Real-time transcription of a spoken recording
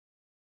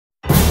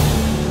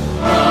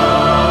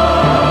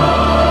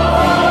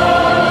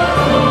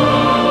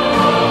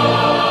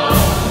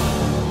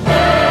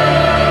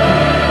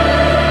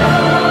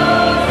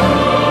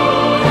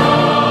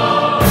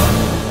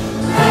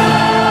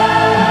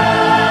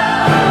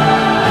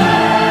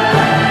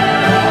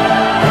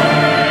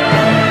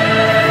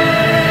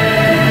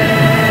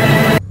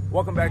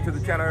to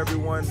the channel,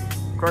 everyone.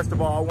 First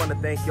of all, I want to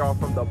thank y'all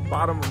from the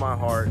bottom of my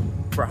heart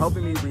for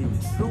helping me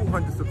reach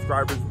 200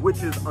 subscribers,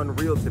 which is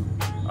unreal to me.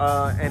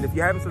 And if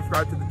you haven't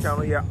subscribed to the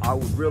channel yet, I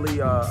would really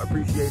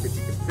appreciate if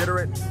you consider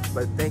it.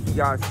 But thank you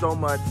guys so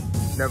much,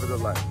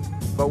 nevertheless.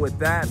 But with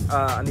that,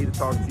 I need to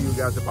talk to you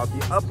guys about the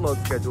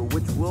upload schedule,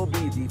 which will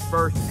be the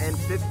 1st and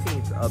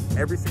 15th of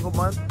every single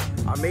month.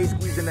 I may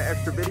squeeze in an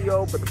extra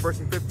video, but the 1st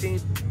and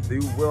 15th,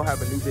 you will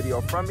have a new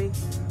video from me.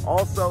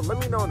 Also, let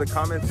me know in the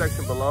comment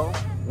section below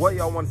what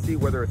y'all want to see,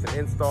 whether it's an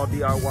install,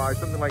 DIY,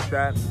 something like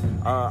that.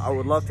 I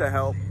would love to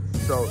help.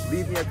 So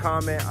leave me a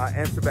comment. I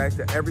answer back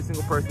to every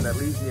single person that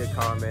leaves me a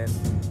comment.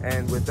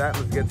 And with that,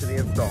 let's get to the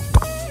install.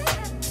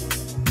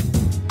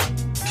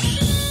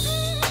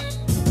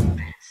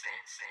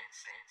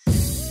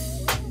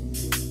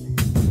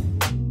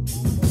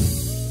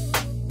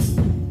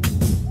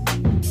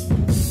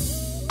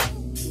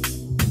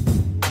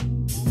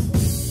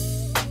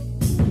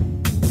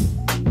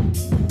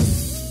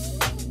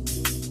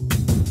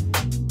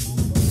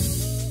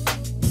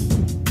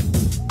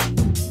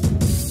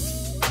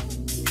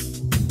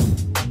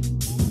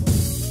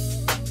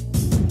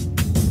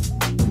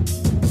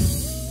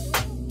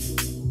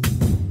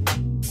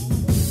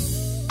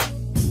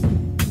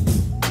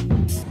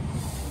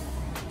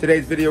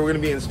 Today's video, we're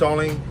going to be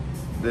installing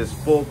this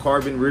full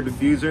carbon rear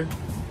diffuser.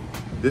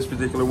 This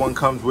particular one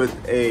comes with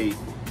a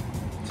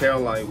tail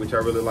light, which I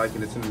really like,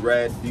 and it's in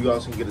red. You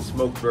also can get a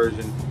smoked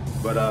version,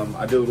 but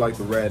I do like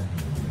the red.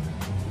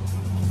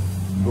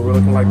 What we're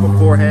looking like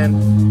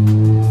beforehand,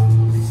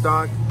 the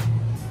stock.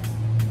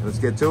 Let's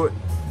get to it.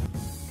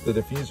 The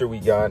diffuser we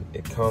got,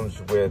 it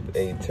comes with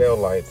a tail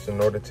light. So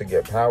in order to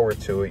get power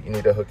to it, you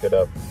need to hook it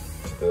up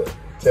to the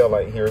tail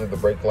light here to the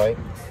brake light.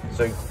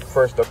 So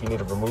first up, you need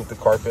to remove the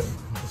carpet,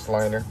 this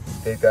liner,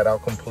 take that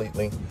out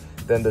completely.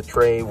 Then the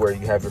tray where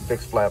you have your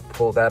fixed flap,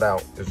 pull that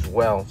out as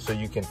well. So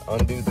you can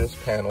undo this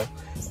panel,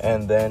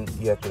 and then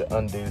you have to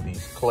undo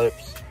these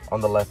clips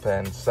on the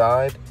left-hand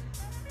side.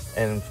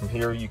 And from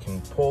here, you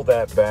can pull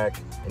that back,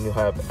 and you'll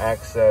have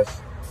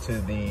access to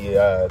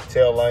the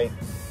tail light,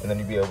 and then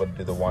you'll be able to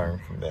do the wiring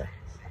from there.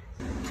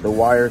 The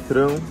wire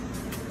through,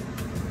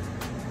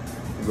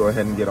 go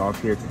ahead and get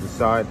off here to the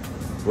side.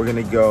 We're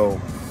gonna go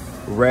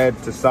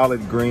red to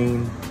solid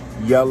green,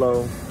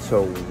 yellow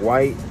to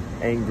white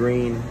and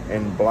green,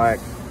 and black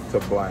to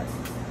black.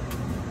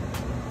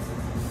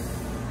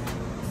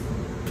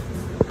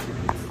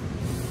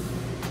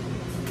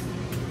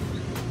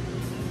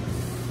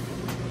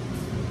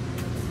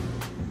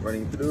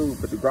 Running through,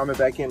 put the grommet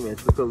back in, and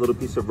put a little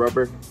piece of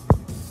rubber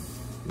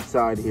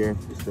inside here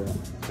just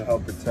to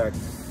help protect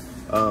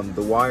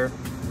the wire.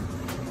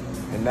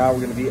 And now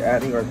we're gonna be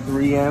adding our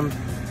 3M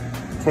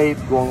tape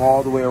going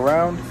all the way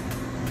around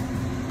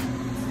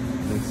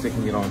and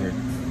sticking it on here.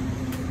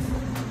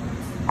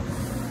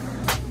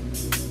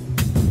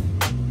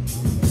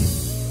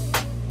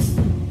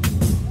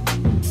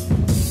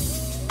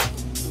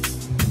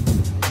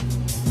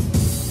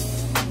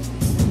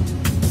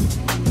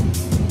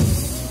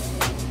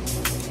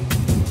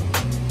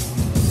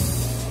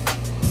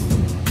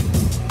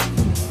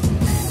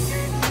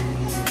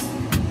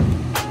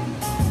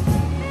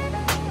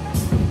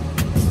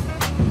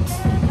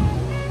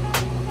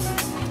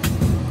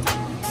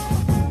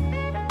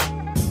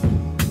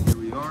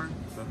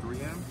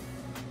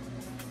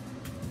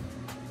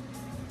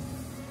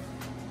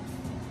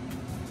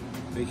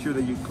 Make sure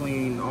that you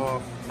clean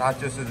off not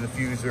just the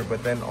diffuser,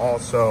 but then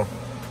also,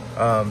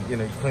 you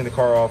know, you clean the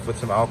car off with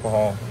some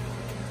alcohol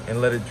and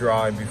let it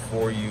dry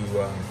before you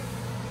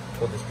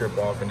pull the strip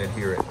off and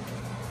adhere it.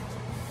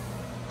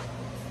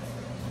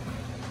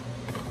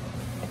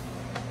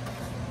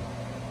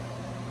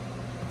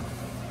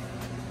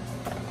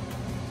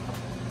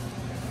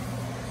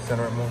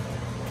 Center it more.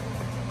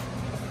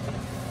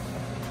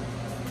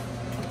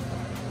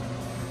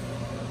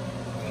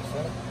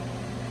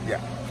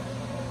 Yeah.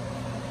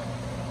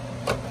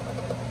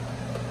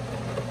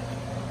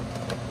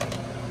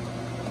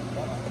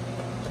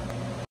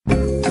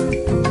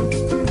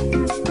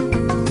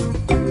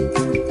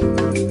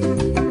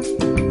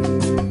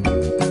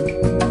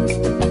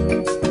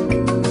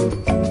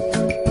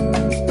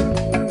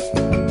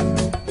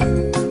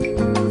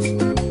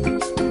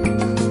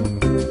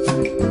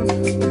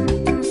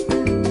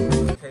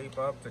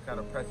 To kind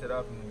of press it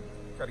up and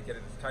try to get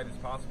it as tight as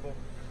possible.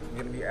 I'm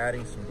going to be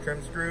adding some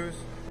trim screws.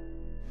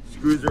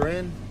 Screws are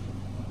in.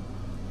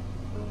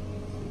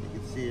 You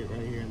can see it right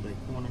here in the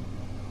corner.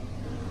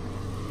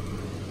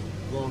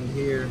 Along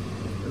here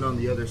and on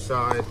the other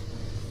side.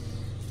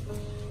 I'm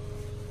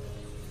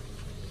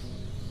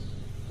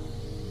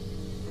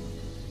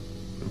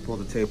going to pull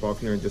the tape off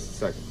here in just a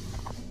second.